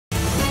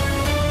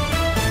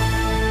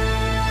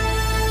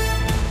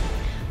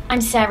I'm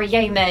Sarah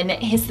Yeoman.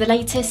 Here's the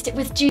latest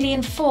with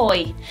Julian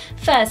Foy.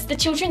 First, the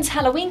children's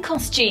Halloween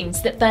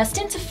costumes that burst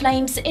into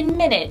flames in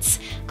minutes.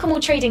 Cornwall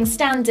Trading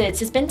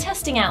Standards has been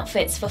testing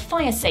outfits for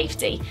fire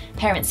safety.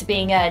 Parents are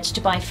being urged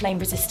to buy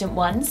flame-resistant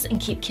ones and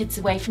keep kids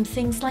away from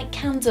things like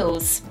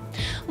candles.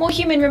 More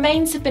human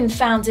remains have been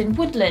found in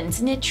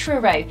woodland near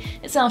Truro.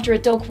 It's after a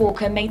dog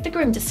walker made the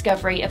grim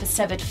discovery of a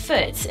severed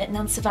foot at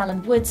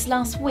Nansevallen Woods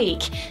last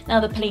week. Now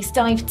the police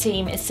dive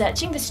team is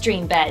searching the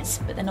stream bed,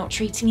 but they're not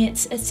treating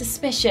it as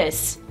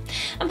suspicious.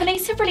 And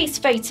police have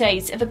released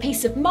photos of a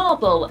piece of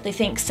marble they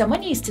think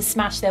someone used to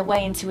smash their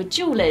way into a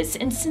jeweller's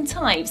in St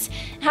Ives.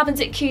 It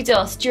happened at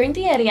Kudos during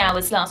the early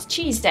hours last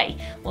Tuesday.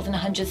 More than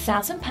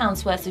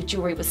 £100,000 worth of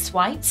jewellery was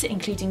swiped,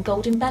 including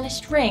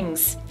gold-embellished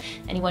rings.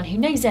 Anyone who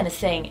knows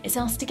anything is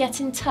asked to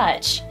get in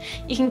touch.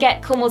 You can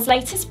get Cornwall's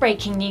latest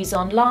breaking news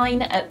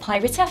online at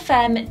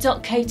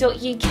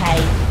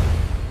piratefm.co.uk.